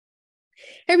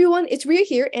Hey everyone, it's Ria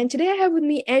here, and today I have with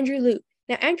me Andrew Liu.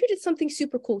 Now, Andrew did something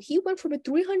super cool. He went from a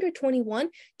 321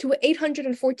 to a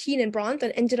 814 in bronze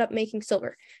and ended up making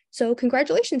silver. So,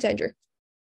 congratulations, Andrew.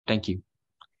 Thank you.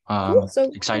 Cool.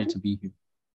 So, Excited to be here.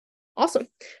 awesome.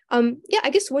 Yeah, I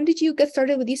guess when did you get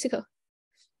started with USACO?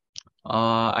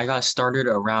 I got started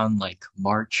around like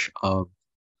March of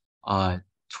uh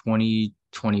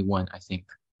 2021, I think.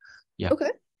 Yeah.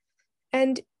 Okay.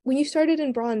 And when you started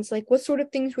in bronze, like what sort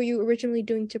of things were you originally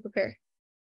doing to prepare?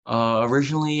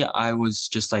 Originally I was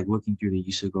just like looking through the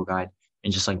USACO guide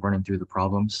and just like running through the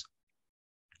problems.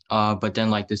 But then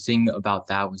like the thing about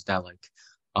that was that like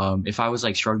if I was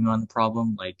like struggling on the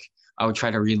problem, like I would try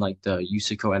to read like the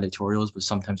USACO editorials, but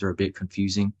sometimes they're a bit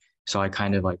confusing. So I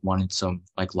kind of like wanted some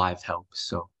like live help.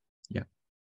 So yeah.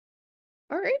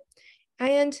 All right.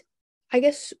 And I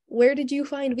guess where did you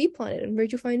find VPlanet and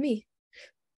where'd you find me?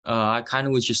 I kind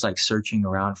of was just like searching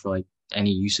around for like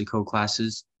any USACO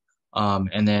classes.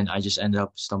 And then I just ended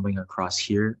up stumbling across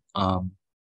here.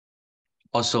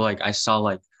 Also like I saw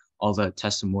like all the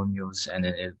testimonials and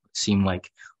it seemed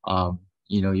like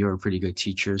you're a pretty good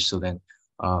teacher. So then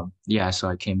yeah, so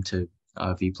I came to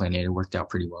VPlane. It worked out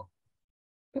pretty well.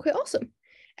 Okay, awesome.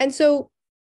 And so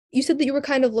you said that you were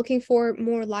kind of looking for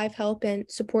more live help and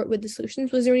support with the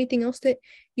solutions. Was there anything else that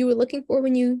you were looking for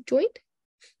when you joined?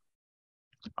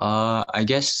 I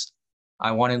guess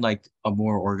I wanted like a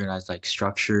more organized like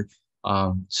structure.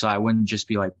 So I wouldn't just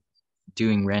be like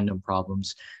doing random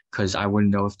problems because I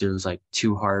wouldn't know if there was like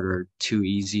too hard or too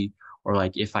easy or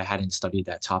like if I hadn't studied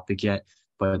that topic yet.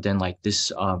 But then like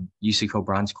this USACO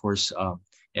bronze course,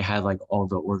 it had like all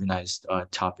the organized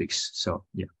topics. So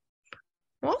yeah.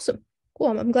 Awesome.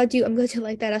 Cool. I'm glad you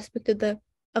like that aspect of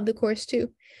the course too. Yeah.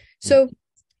 So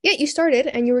yeah, you started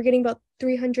and you were getting about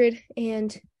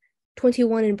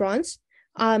 321 in bronze.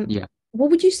 Um, Yeah. what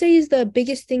would you say is the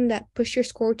biggest thing that pushed your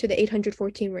score to the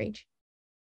 814 range?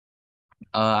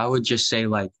 I would just say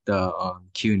like the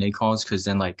Q&A calls because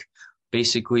then like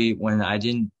basically when I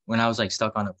was like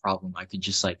stuck on a problem, I could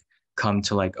just like come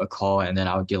to like a call and then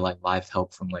I would get like live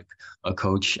help from like a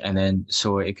coach and then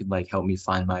so it could like help me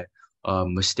find my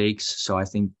mistakes. So I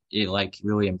think it like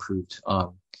really improved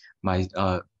my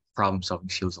problem solving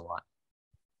skills a lot.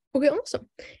 Okay, awesome.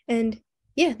 And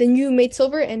yeah, then you made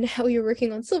silver and now you're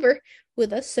working on silver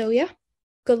with us. So yeah,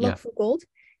 good luck Yeah. for gold.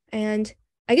 And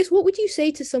I guess what would you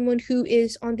say to someone who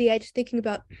is on the edge thinking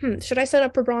about, should I sign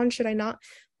up for bronze? Should I not?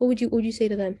 What would you say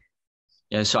to them?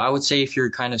 Yeah, so I would say if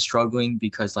you're kind of struggling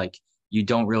because like you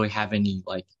don't really have any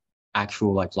like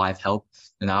actual like live help,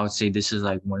 then I would say this is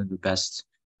like one of the best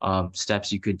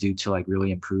steps you could do to like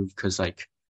really improve because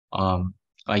um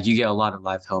like you get a lot of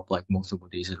live help like multiple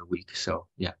days of the week. So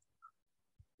yeah.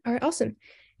 All right, awesome.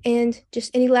 And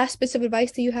just any last bits of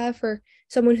advice that you have for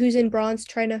someone who's in bronze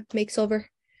trying to make silver?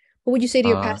 What would you say to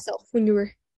your Uh past self when you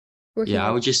were working yeah, I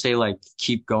on would it? just say like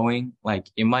keep going. Like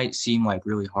it might seem like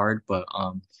really hard, but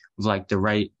with like the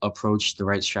right approach, the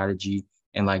right strategy,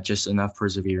 and like just enough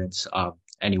perseverance,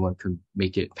 anyone can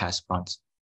make it past bronze.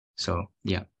 So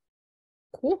yeah.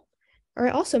 Cool. All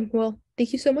right, awesome. Well,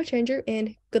 thank you so much, Andrew,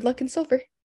 and good luck in silver.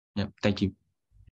 Yeah. Thank you.